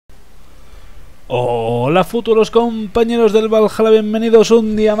Hola futuros compañeros del Valhalla, bienvenidos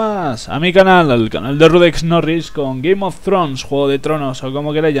un día más a mi canal, al canal de Rudex Norris con Game of Thrones, Juego de Tronos o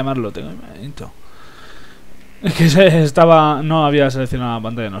como queráis llamarlo. Tengo un momento. Es que no había seleccionado la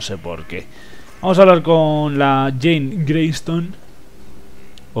pantalla, no sé por qué. Vamos a hablar con la Jane Greystone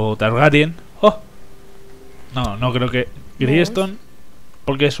o Targaryen. Oh, no creo que Greystone,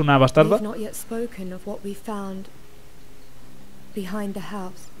 porque es una bastarda.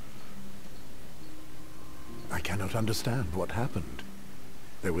 I cannot understand what happened.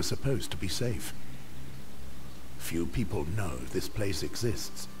 They were supposed to be safe. Few people know this place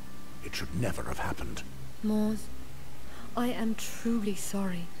exists. It should never have happened. Mors, I am truly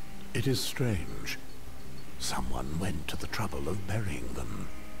sorry. It is strange. Someone went to the trouble of burying them.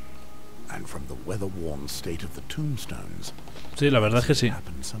 And from the weather-worn state of the tombstones, Sí, la verdad es que sí. it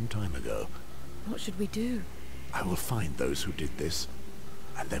happened some time ago. What should we do? I will find those who did this,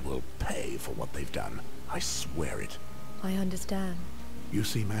 and they will pay for what they've done. I swear it. I understand. You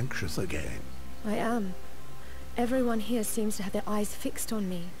seem anxious again. I am. Everyone here seems to have their eyes fixed on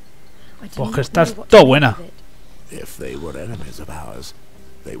me. I do Pues not que estás know what todo to buena. make of it. If they were enemies of ours,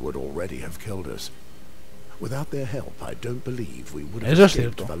 they would already have killed us. Without their help, I don't believe we would have Eso es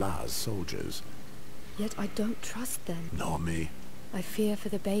escaped cierto. Valhalla's soldiers. Yet I don't trust them. Nor me. I fear for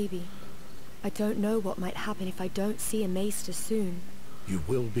the baby. I don't know what might happen if I don't see a maester soon. You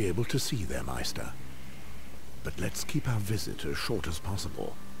will be able to see their Meister. But let's keep our visit as short as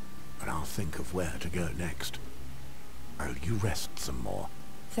possible, and I'll think of where to go next. I'll you rest some more.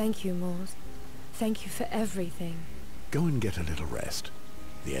 Thank you, Mors. Thank you for everything. Go and get a little rest.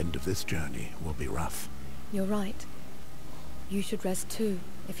 The end of this journey will be rough. You're right. You should rest too,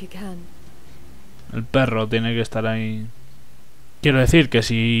 if you can. El perro tiene que estar ahí. Quiero decir que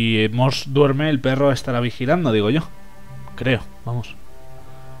si Mors duerme, el perro estará vigilando, digo yo. Creo, vamos.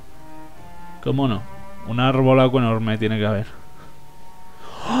 ¿Cómo no? Un arbolaco enorme tiene que haber.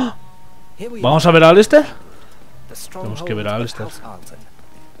 ¡Oh! ¿Vamos a ver a Alistair? Tenemos que ver a Alistair.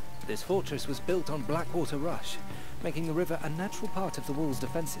 This fortress was built on Blackwater Rush, making the river a natural part of the wall's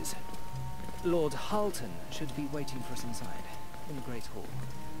defences. Lord Halton should be waiting for us inside, in the Great Hall.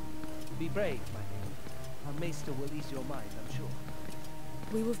 Be brave, my lady. Our maester will ease your mind, I'm sure.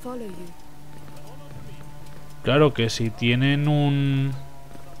 We will follow you. Claro que si tienen un...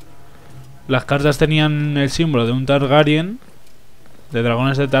 Las cartas tenían el símbolo de un Targaryen, de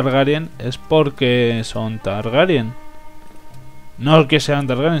dragones de Targaryen, es porque son Targaryen. No que sean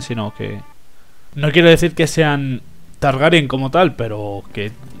Targaryen, sino que... No quiere decir que sean Targaryen como tal, pero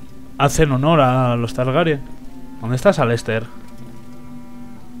que hacen honor a los Targaryen. ¿Dónde estás, Alistair?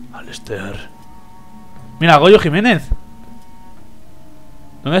 Alistair. Mira, Goyo Jiménez.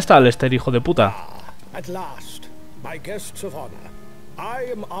 ¿Dónde está Alistair, hijo de puta? At last, my guests of honor. I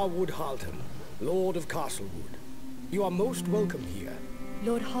am Arwood Halton, Lord of Castlewood. You are most welcome here.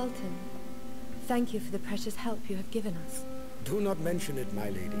 Lord Halton, thank you for the precious help you have given us. Do not mention it, my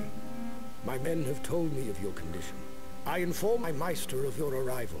lady. My men have told me of your condition. I inform my Meister of your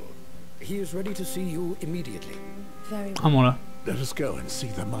arrival. He is ready to see you immediately. Very well. Vámonos. Let us go and see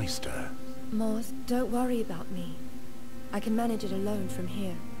the Meister. Mors, don't worry about me. I can manage it alone from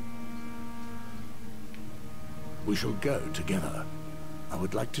here. We shall go together. I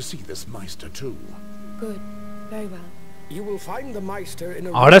would like to see this Meister too. Good. Very well. You will find the Meister in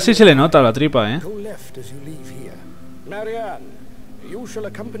a Ahora sí se le nota la tripa, Go left as you leave here. Marianne, you shall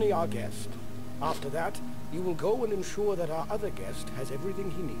accompany our guest. After that, you will go and ensure that our other guest has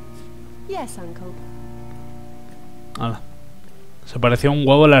everything he needs. Yes, uncle. Hala. Se parecía un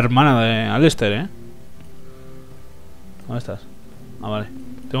huevo a la hermana de Alistair, ¿eh? ¿Dónde estás? Ah, vale.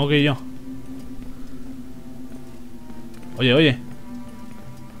 Tengo que ir yo. Oye.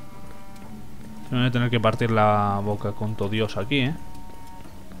 Me voy a tener que partir la boca con todo Dios aquí, ¿eh?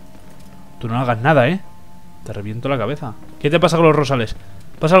 Tú no hagas nada, ¿eh? Te reviento la cabeza. ¿Qué te pasa con los rosales?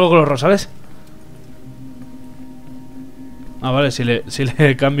 ¿Pasa algo con los rosales? Ah, vale, si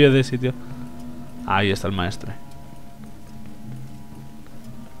le cambio de sitio. Ahí está el maestre.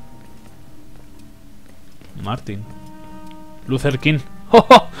 Martin. Luther King. ¡Oh,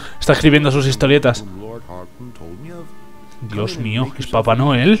 oh! Está escribiendo sus historietas. Dios mío, ¿es Papá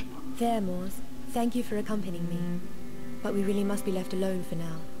Noel? There, Mors. Thank you for accompanying me. But we really must be left alone for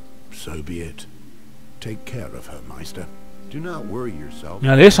now. So be it. Take care of her, Meister. Do not worry yourself.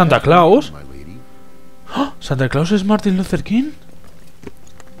 Mírale, Santa Claus. My lady. ¡Oh! ¿Santa Claus es Martin Luther King?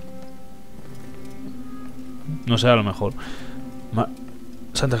 No sé, a lo mejor.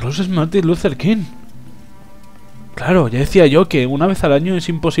 Santa Claus es Martin Luther King. Claro, ya decía yo que una vez al año es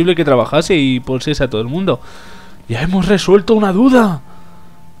imposible que trabajase y pulsese a todo el mundo. Ya hemos resuelto una duda.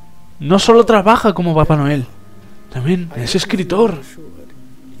 No solo trabaja como Papá Noel, también es escritor.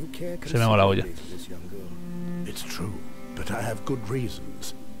 Se me va la olla. It's true, but I have good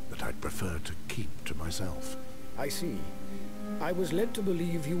reasons that I'd prefer to keep to myself. I see. I was led to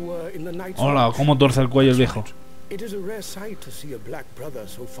believe you were in the Knights Hola, Watch. cómo tuerce el cuello el viejo. It is a rare sight to see a black brother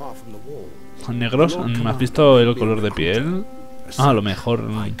so far from the wall. Negros, ¿me has visto el color de piel? Ah, a lo mejor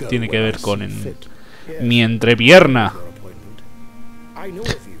tiene que ver con mi entrepierna. I know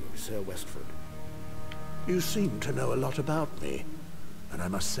of you, Sir Westford. You seem to know a lot about me, and I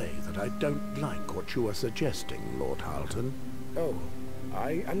must say that I don't like what you are suggesting, Lord Halton. Oh,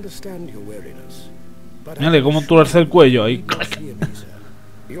 I understand your wariness. But Mírale cómo tuerce el cuello ahí.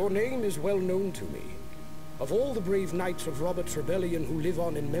 Your name is well known to me. Of all the brave knights of Robert's rebellion who live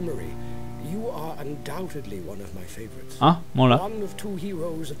on in memory, you are undoubtedly one of my favorites. Ah, mola. One of 2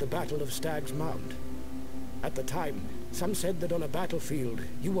 heroes at the Battle of Stag's Mount. At the time, some said that on a battlefield,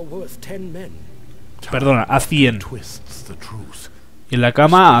 you were worth 10 men. Perdona, a 100. Twists the truth. Y en la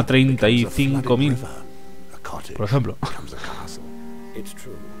cama a 35.000. Por ejemplo. It's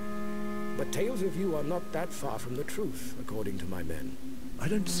true. But tales of you are not that far from the truth, according to my men. I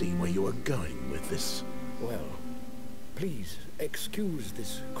don't see where you are going with this. Well, please, excuse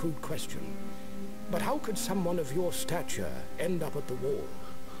this crude question. But how could someone of your stature end up at the wall?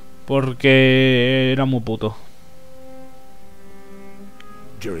 Porque era muy puto.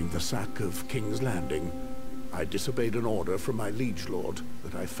 During the sack of King's Landing, I disobeyed an order from my liege lord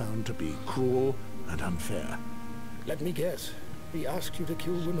that I found to be cruel and unfair. Let me guess. He asked you to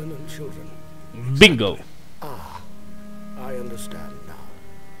kill women and children. Bingo. Ah, I understand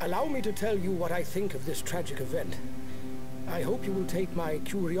now. Allow me to tell you what I think of this tragic event. I hope you will take my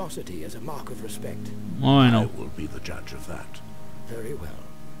curiosity as a mark of respect. I Bueno, will be the judge of that. Very well.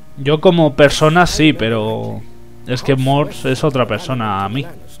 yo como persona sí, pero es que Morse es otra persona a mí.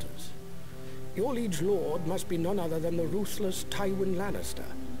 Your liege lord must be none other than the ruthless Tywin Lannister.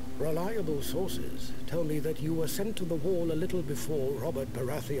 Reliable sources tell me that you were sent to the wall a little before Robert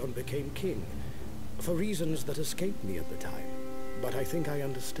Baratheon became king, for reasons that escaped me at the time. But I think I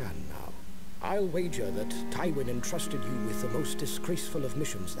understand now. I'll wager that Tywin entrusted you with the most disgraceful of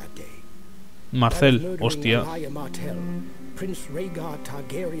missions that day. Marcel, That of murdering hostia. Elia Martell, Prince Rhaegar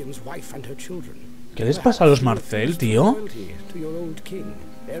Targaryen's wife and her children. ¿Qué les pasa a los Marcel, tío? Loyalty to your old king,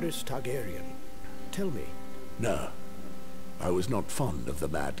 Aerys Targaryen. Tell me. No, I was not fond of the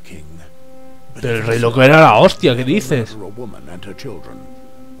Mad King. But Pero el if rey I loco said era la I hostia, ¿qué never dices? murder a woman and her children,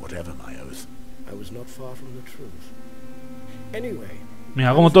 whatever my oath. I was not far from the truth. Anyway.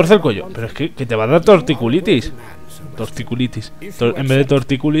 Mira cómo tuerce el cuello. Pero es que te va a dar torticulitis. Torticulitis. En vez de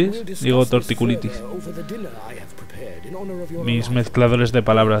torticulis, digo torticulitis. Mis mezcladores de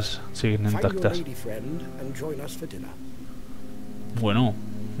palabras siguen intactas. Bueno,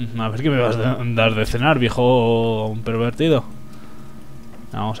 a ver qué me vas a dar de cenar, viejo pervertido.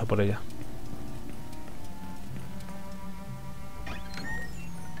 Vamos a por ella.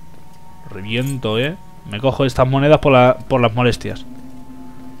 Reviento, Me cojo estas monedas por las molestias.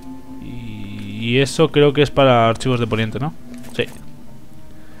 Y eso creo que es para archivos de Poniente, ¿no? Sí.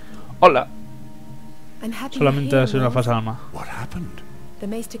 Hola. I'm happy Solamente you're ha sido here, una falsa alma. What happened? The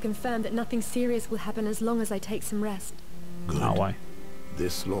Maester confirmed that nothing serious will happen as long as I take some rest. Good. Ah, guay.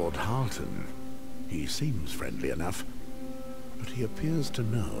 This Lord Halton, he seems friendly enough, but he appears to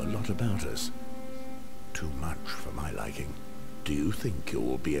know a lot about us. Too much for my liking. Do you think you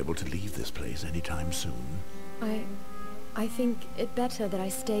will be able to leave this place anytime soon? I think it better that I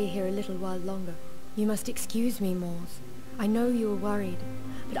stay here a little while longer. You must excuse me, Mors. I know you are worried,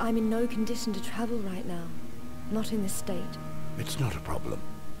 but I'm in no condition to travel right now. Not in this state. It's not a problem.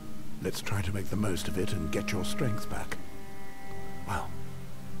 Let's try to make the most of it and get your strength back. Well,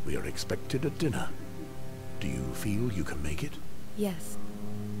 we are expected at dinner. Do you feel you can make it? Yes.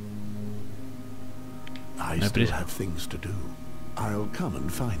 I No still prisa. have things to do. I'll come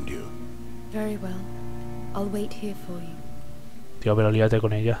and find you. Very well. I'll wait here for you. Tío, pero líate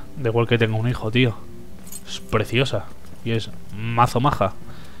con ella. Da igual que tenga un hijo, tío. Es preciosa. Y es mazo maja.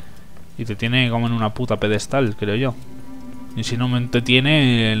 Y te tiene como en una puta pedestal, creo yo. Y si no te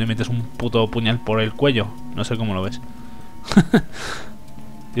tiene, le metes un puto puñal por el cuello. No sé cómo lo ves.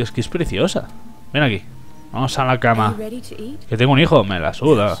 Tío, es que es preciosa. Ven aquí. Vamos a la Are cama. you ready to eat? Que tengo un hijo, me la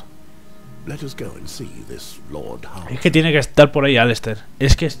suda. Yes. Let us go and see this Lord Halton. Es que tiene que estar por ahí Alistair.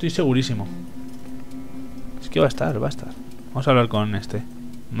 Es que estoy segurísimo. Es que va a estar. Vamos a hablar con este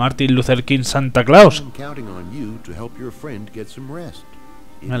Martin Luther King Santa Claus. I'm counting on you to help your friend get some rest.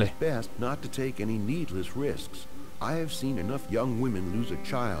 Vale. It's best not to take any needless risks. I have seen enough young women lose a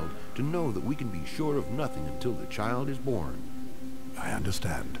child to know that we can be sure of nothing until the child is born. I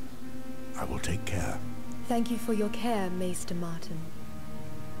understand. I will take care. Thank you for your care, Maester Martin.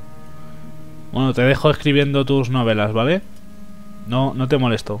 Bueno, te dejo escribiendo tus novelas, ¿vale? No te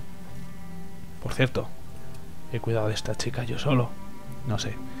molesto. Por cierto, he cuidado de esta chica yo solo. No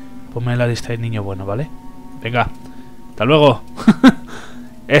sé. Ponme en la lista de niño bueno, ¿vale? Venga. Hasta luego.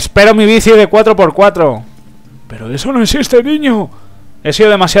 Espero mi bici de 4x4. Pero eso no existe, niño. He sido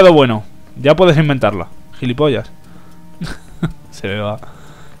demasiado bueno. Ya puedes inventarla. Gilipollas. Se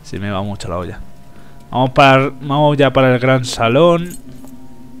me va mucho la olla. Vamos ya para el gran salón.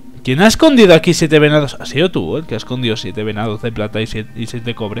 ¿Quién ha escondido aquí 7 venados? ¿Ha sido tú el que ha escondido 7 venados de plata y 6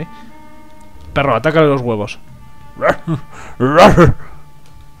 de cobre? Perro, atácale los huevos.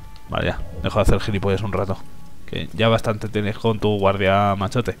 Vale, ya. Dejo de hacer gilipollas un rato. Que ya bastante tienes con tu guardia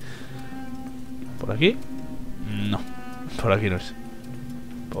machote. ¿Por aquí? No. Por aquí no es.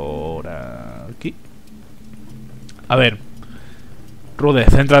 Por aquí. A ver. Rude,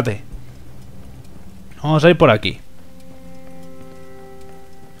 céntrate. Vamos a ir por aquí.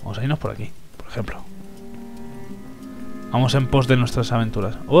 Vamos a irnos por aquí, por ejemplo. Vamos en pos de nuestras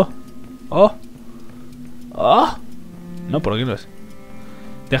aventuras. ¡Oh! ¡Oh! ¡Oh! No, por aquí no es.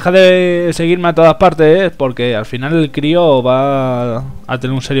 Deja de seguirme a todas partes, porque al final el crío va a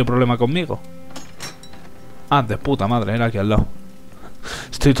tener un serio problema conmigo. Ah, de puta madre, era aquí al lado.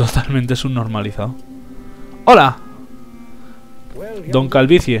 Estoy totalmente subnormalizado. ¡Hola! Don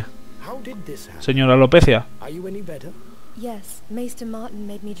Calvicie. Señora Alopecia. Yes, Maester Martin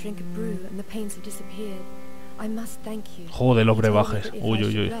made me drink a brew and the pains have disappeared. I must thank you. Joder, los brebajes. Uy,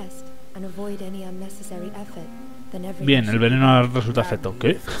 uy, uy. Bien, el veneno resulta efecto.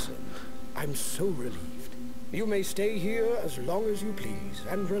 ¿Qué? I'm so relieved. You may stay here as long as you please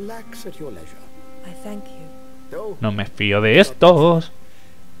and relax at your leisure. I thank you. No me fío de estos.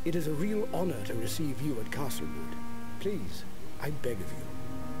 It is a real honor to receive you at Castlewood. Please, I beg of you.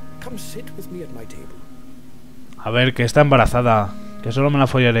 Come sit with me at my table. A ver, que está embarazada. Que solo me la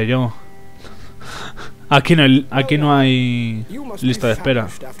follaré yo. Aquí no hay lista de espera.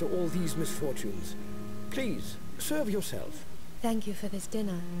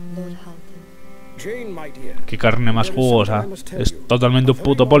 Qué carne más jugosa. Es totalmente un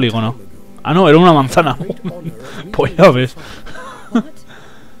puto polígono. Ah, no, era una manzana. Pues ya ves.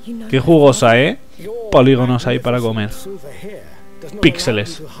 Qué jugosa, ¿eh? Polígonos hay para comer.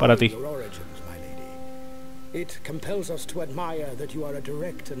 Píxeles para ti. It compels us to admire that you are a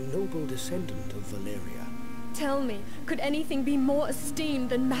direct and noble descendant of Valeria. Tell me, could anything be more esteemed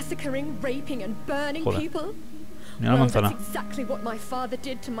than massacring, raping and burning people? Well, that's exactly what my father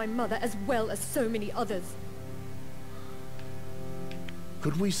did to my mother as well as so many others.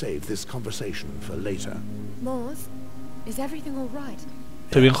 Could we save this conversation for later? Mors, is everything all right?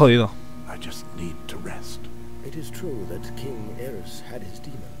 Estoy bien jodido. I just need to rest. It is true that King Eris had his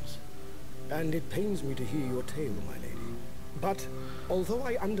demons. And it pains me to hear your tale, my lady. But although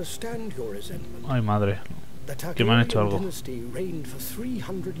I understand your resentment, ay madre, que me han hecho algo. Dynasty reigned for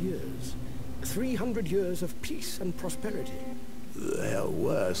 300 years. 300 years of peace and prosperity. There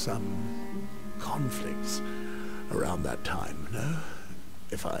were some conflicts around that time, no?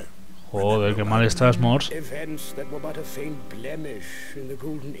 If I Joder, qué mal estás, Mors. Events that were but a faint blemish in the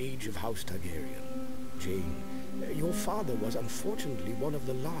golden age of House Targaryen. Jane, your father was unfortunately one of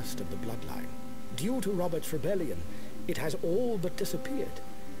the last of the bloodline. Due to Robert's rebellion, it has all but disappeared.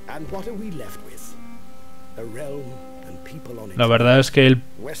 And what are we left with? A realm and people on it. La verdad es que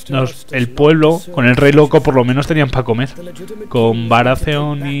el pueblo, con el rey loco, por lo menos tenían para comer. Con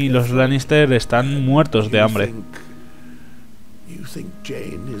Baratheon y los Lannister están muertos de hambre. You think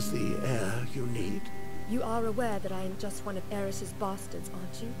Jane is the heir you need? You are aware that I am just one of Eris's bastards,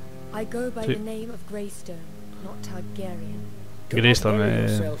 aren't you? I go by the name of Greystone, not Targaryen.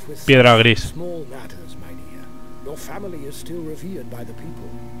 Greystone, piedra gris. Small matters, my dear. Your family is still revered by the people,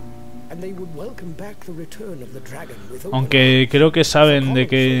 and they would welcome back the return of the dragon with open Aunque creo que saben de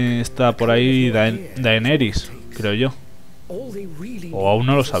que está por ahí Daenerys, creo yo. O aún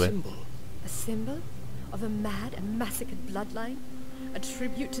no lo saben. A symbol of a mad and massacred bloodline? A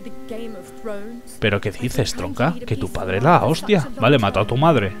tribute to the Game of Thrones? ¿Pero qué dices, tronca? Que tu padre la hostia. Vale, mató a tu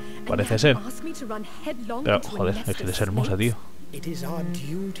madre. Parece ser. Pero, joder, es que eres hermosa, tío.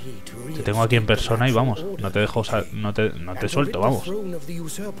 Te tengo aquí en persona y vamos. No te dejo, no te suelto, vamos.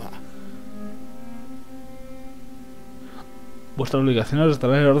 Vuestra obligación es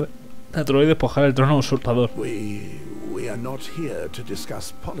restaurar el orden natural y despojar el trono usurpador. We are not here to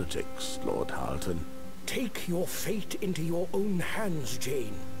discuss politics, Lord Harton. Take your fate into your own hands,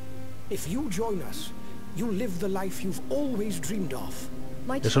 Jane. If you join us, you'll live the life you've always dreamed of.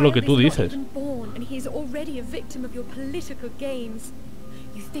 Eso es lo que tú dices.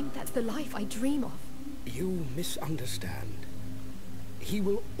 You think that's the life I dream of? You misunderstand. He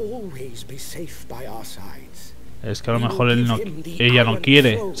will always be safe by our sides. Es que a lo mejor ella no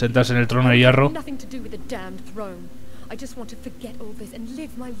quiere sentarse en el trono de hierro. Nothing to do with the damned throne. I just want to forget all this and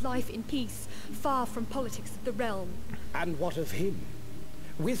live my life in peace, far from politics of the realm. And what of him?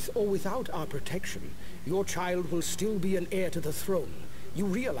 With or without our protection, your child will still be an heir to the throne. You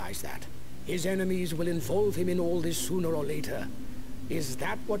realize that? His enemies will involve him in all this sooner or later. Is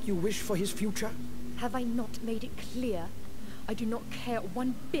that what you wish for his future? Have I not made it clear? I do not care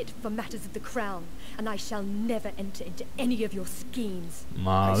one bit for matters of the crown, and I shall never enter into any of your schemes.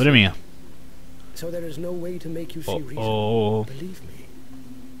 Madre mía. So there is no way to make you see reason. Believe me,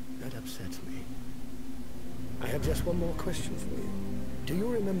 that upsets me. I have just one more question for you. Do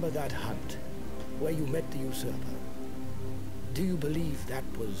you remember that hunt where you met the usurper? Do you believe that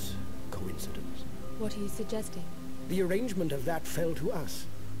was coincidence? What are you suggesting? The arrangement of that fell to us.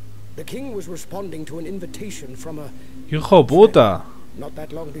 The king was responding to an invitation from a... Hijo puta. Not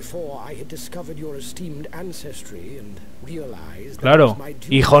that long before, I had discovered your esteemed ancestry and realized that Claro, my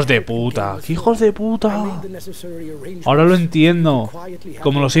duty hijos de to puta, gain the hijos de throne. I puta. made the necessary arrangements Ahora lo to entiendo. quietly have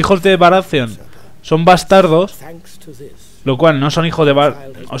Como los your hijos de Baratheon son bastardos, Thanks to this, lo cual no son hijos de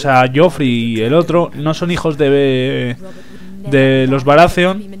o sea, Joffrey y el otro no son hijos de los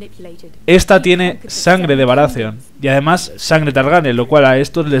Baratheon. Esta tiene sangre de Baratheon y además sangre Targaryen, lo cual a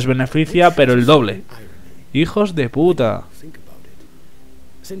estos les beneficia pero el doble. Hijos de puta. think about it,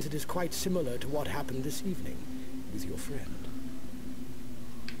 since it is quite similar to what happened this evening with your friend.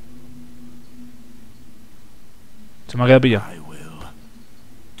 Se me ha quedado pillado. I will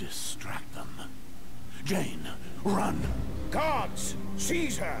distract them. Jane, run! Guards,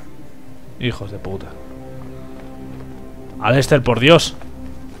 seize her! Hijos de puta. Alistair, por Dios.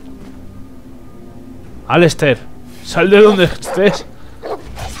 Alistair, sal de donde estés.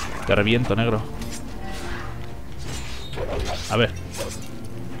 Te reviento, negro. A ver.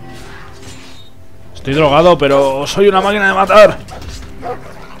 Estoy drogado, pero soy una máquina de matar.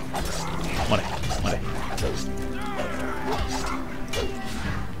 Muere, muere.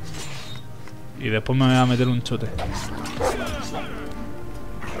 Y después me voy a meter un chute.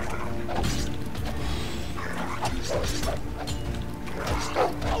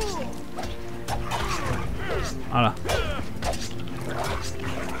 Hala.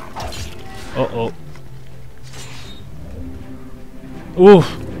 Oh, oh. Uf.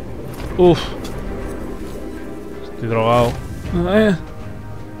 Uf. Estoy drogado. No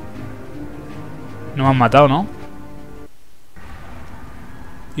me han matado, ¿no?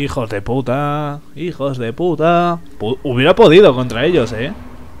 Hijos de puta. Hijos de puta. Hubiera podido contra ellos, ¿eh?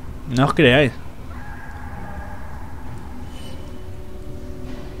 No os creáis.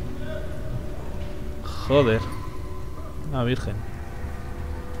 Joder. La virgen.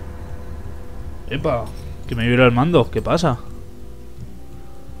 Epa. Que me vibra el mando. ¿Qué pasa?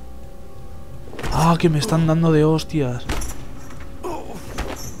 Ah, que me están dando de hostias.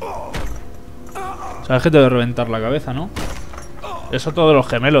 Sabes que te voy a reventar la cabeza, ¿no? Eso todos los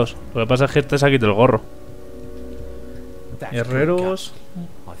gemelos. Lo que pasa es que este se ha quitado el gorro. Herreros.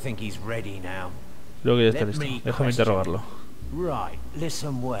 Creo que ya está listo. Déjame interrogarlo. Right,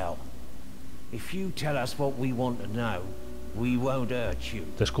 listen well. If you tell us what we want to know, we won't hurt you.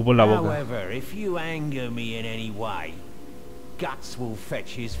 Te escupo en la boca. However, if you anger me in any way, Guts will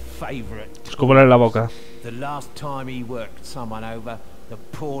fetch his favorite. Escúpole en la boca. The last time he worked someone over, the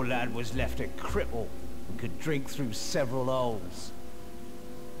poor lad was left a cripple and could drink through several holes.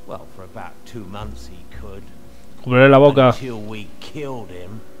 Well, for about 2 months he could. Escúpole en la boca. Until we killed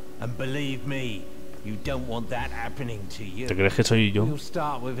him. And believe me, you don't want that happening to you. ¿Te crees que soy yo? We'll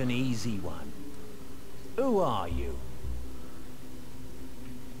start with an easy one. Who are you?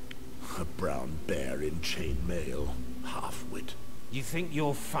 A brown bear in chainmail, half-wit. You think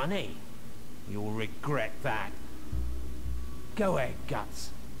you're funny? You'll regret that. Go ahead,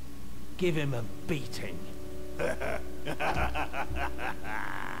 Guts. Give him a beating.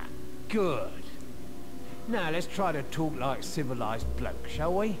 Good. Now let's try to talk like civilized bloke,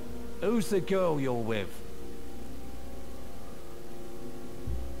 shall we? Who's the girl you're with?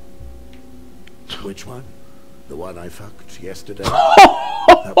 Which one? The one I fucked yesterday?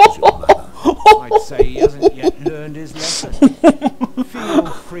 That was your mother. I'd say he hasn't yet learned his lesson. Feel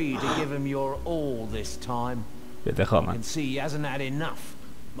free to give him your all this time. Que te I jodan. can see he hasn't had enough.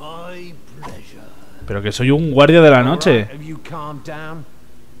 My pleasure. Pero que soy un guardia de la noche. Alright, have you calmed down?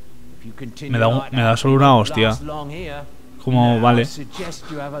 If you continue Me da like that, solo you una won't hostia. last long here. Como Now, vale. I suggest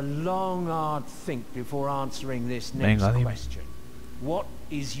you have a long, hard think before answering this next Venga, dime. question. What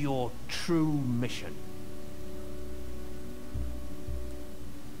is your true mission?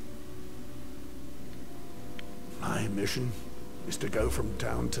 mission is to go from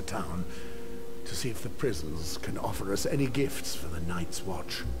town to town to see if the prisons can offer us any gifts for the night's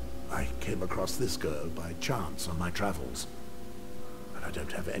watch. I came across this girl by chance on my travels, and I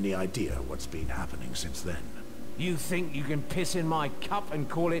don't have any idea what's been happening since then. You think you can piss in my cup and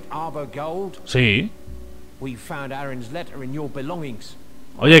call it Arbor Gold? Sí. We found Aaron's letter in your belongings.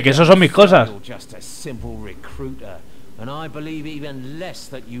 Oye, que esos son mis cosas. You're just a simple recruiter, and I believe even less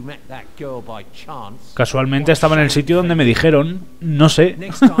that you met that girl by chance. Casualmente estaba en el sitio donde me dijeron, no sé.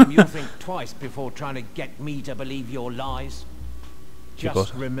 Next time you'll think twice before trying to get me to believe your lies.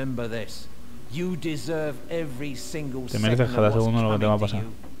 Just remember this. You deserve every single second of what's coming to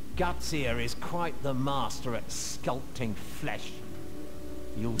you. Guts here is quite the master at sculpting flesh.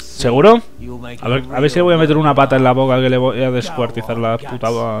 ¿Seguro? A ver si le voy a meter una pata en la boca que le voy a descuartizar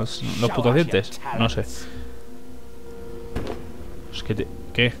los putos dientes. No sé. Es que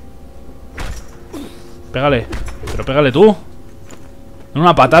 ¿qué? Pégale. Pero pégale tú.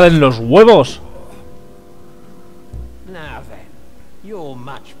 Una patada en los huevos.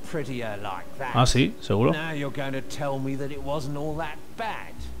 Ah, sí, seguro.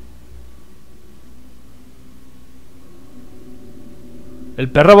 El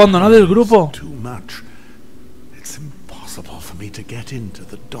perro abandonado del grupo. Too much. It's impossible for me to get into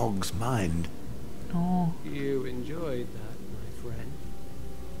the dog's mind. No. You enjoyed that, my friend.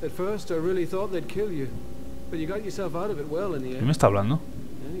 At first I really thought they'd kill you, but you got yourself out of it well in the ¿Qué me end. está hablando?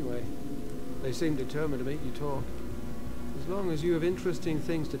 Anyway, they seem determined to make you talk. As long as you have interesting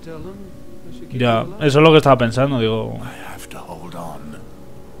things to tell them, I should keep you Ya, alive. eso es lo que estaba pensando, digo. I have to hold on.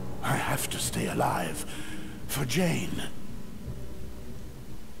 I have to stay alive for Jane.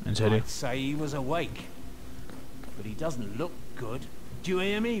 En serio. I'd say he was awake, but he doesn't look good. Do you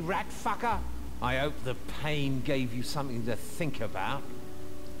hear me, rat fucker? I hope the pain gave you something to think about.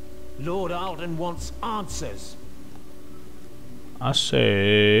 Lord Alden wants answers. Ah,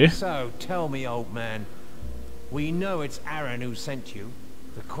 sí. So, tell me, old man. We know it's Aaron who sent you.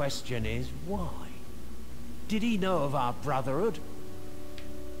 The question is, why? Did he know of our brotherhood?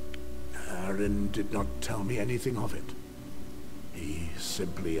 Aaron did not tell me anything of it. He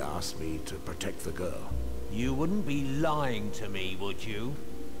simply asked me to protect the girl. You wouldn't be lying to me, would you?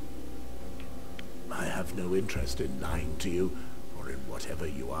 I have no interest in lying to you, or in whatever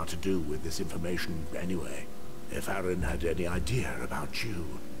you are to do with this information anyway. If Aaron had any idea about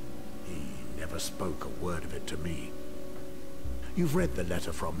you, he never spoke a word of it to me. You've read the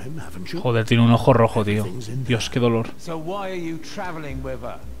letter from him, haven't you? Joder, tiene un ojo rojo, tío. Dios, qué dolor. So why are you traveling with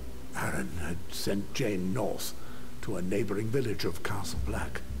her? Aaron had sent Jane north to a neighboring village of Castle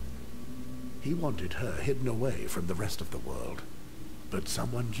Black. He wanted her hidden away from the rest of the world, but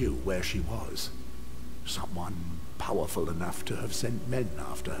someone knew where she was. Someone powerful enough to have sent men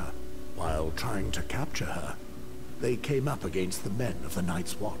after her. While trying to capture her, they came up against the men of the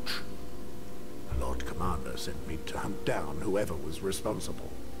Night's Watch. The Lord Commander sent me to hunt down whoever was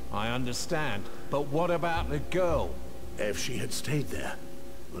responsible. I understand, but what about the girl? If she had stayed there,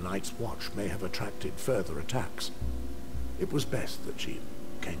 the Night's Watch may have attracted further attacks. It was best that she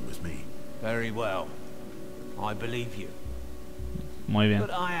came with me. Very well. I believe you. Muy bien.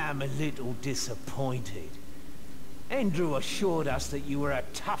 But I am a little disappointed. Andrew assured us that you were a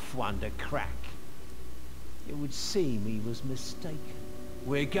tough one to crack. It would seem he was mistaken.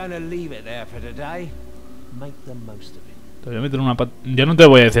 We're gonna leave it there for today. Make the most of it. Te voy a meter una pata. Ya no te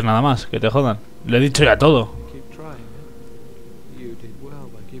voy a decir nada más, que te jodan. Le he dicho ya todo. Keep trying, eh? You did well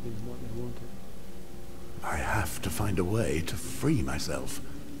by giving them what they wanted. I have to find a way to free myself.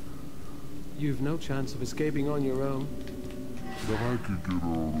 You've no chance of escaping on your own. If I could get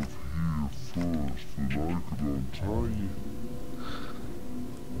out of here first, then I could untie you.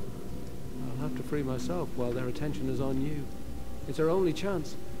 I'll have to free myself while their attention is on you. It's our only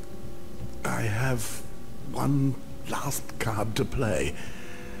chance. I have one last card to play.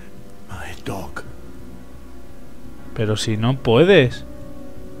 My dog. Pero si no puedes.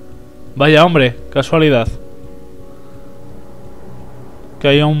 Vaya hombre, casualidad. Que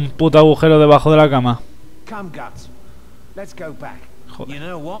haya un puto agujero debajo de la cama. Come, Guts. Let's go back. Joder. You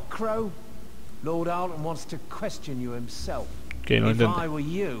know what, Crow? Lord Alden wants to question you himself. Que lo If intente. I were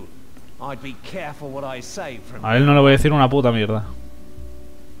you, I'd be careful what I say from A él no le voy a decir una puta mierda.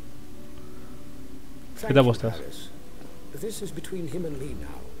 ¿Qué te apuestas? This is between him and me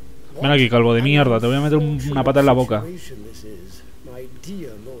now. Ven aquí, calvo de mierda. Te voy a meter una pata en la boca.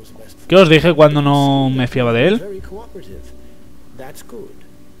 ¿Qué os dije cuando no me fiaba de él?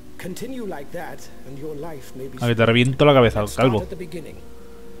 A que te reviento la cabeza, calvo.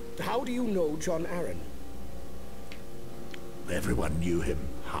 Everyone knew him,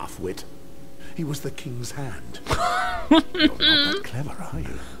 half-wit. He was the king's hand. You're not that clever, are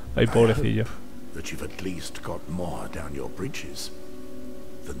you? Ay, pobrecillo. That you've at least got more down your britches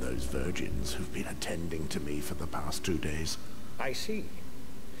than those virgins who've been attending to me for the past 2 days. I see.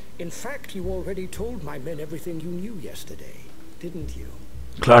 In fact, you already told my men everything you knew yesterday, didn't you?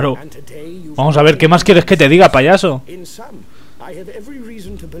 Claro. And today you've Vamos a ver, ¿qué más quieres que te diga, payaso? In sum, I have every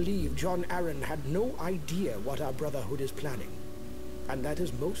reason to believe John Aaron had no idea what our brotherhood is planning. And that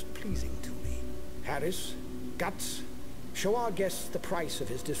is most pleasing to me. Harris, Guts, show our guests the price of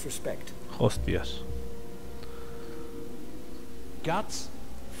his disrespect. Hostias. Guts,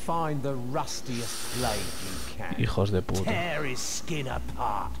 find the rustiest blade you can. Hijos de puta. Tear his skin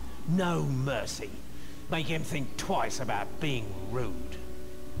apart. No mercy. Make him think twice about being rude.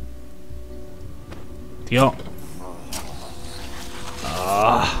 Tío.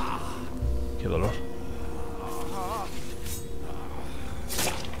 Ah, qué dolor.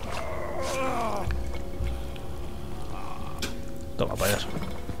 Toma, payaso.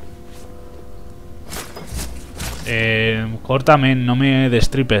 Córtame, no me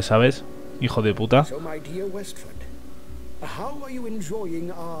destripes, ¿sabes? Hijo de puta.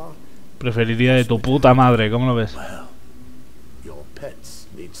 Preferiría de tu puta madre, ¿cómo lo ves? Well, your pets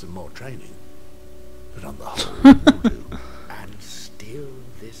need some more training, but on the whole, will do. And still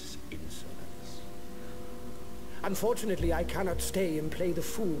this insolence. Unfortunately, I cannot stay and play the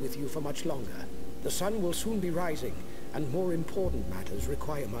fool with you for much longer. The sun will soon be rising, and more important matters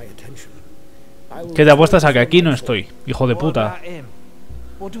require my attention. ¿Qué te apuestas a que aquí no estoy, hijo de puta?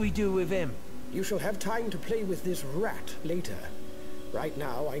 What do we do with him? You shall have time to play with this rat later. Right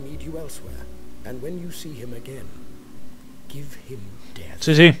now, I need you elsewhere. And when you see him again, give him death.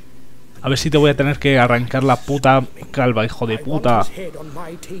 Sí, sí. A ver si te voy a tener que arrancar la puta calva, hijo de puta.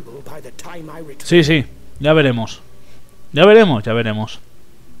 Sí, sí. Ya veremos. Ya veremos, ya veremos.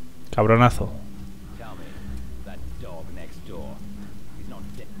 Cabronazo.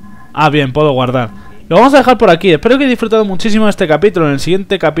 Ah, bien, puedo guardar. Lo vamos a dejar por aquí. Espero que hayáis disfrutado muchísimo de este capítulo. En el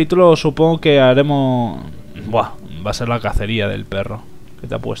siguiente capítulo supongo que haremos... Buah, va a ser la cacería del perro. ¿Qué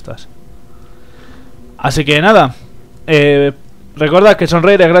te apuestas? Así que nada. Recordad que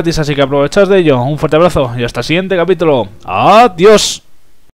sonreír es gratis, así que aprovechaos de ello. Un fuerte abrazo y hasta el siguiente capítulo. ¡Adiós!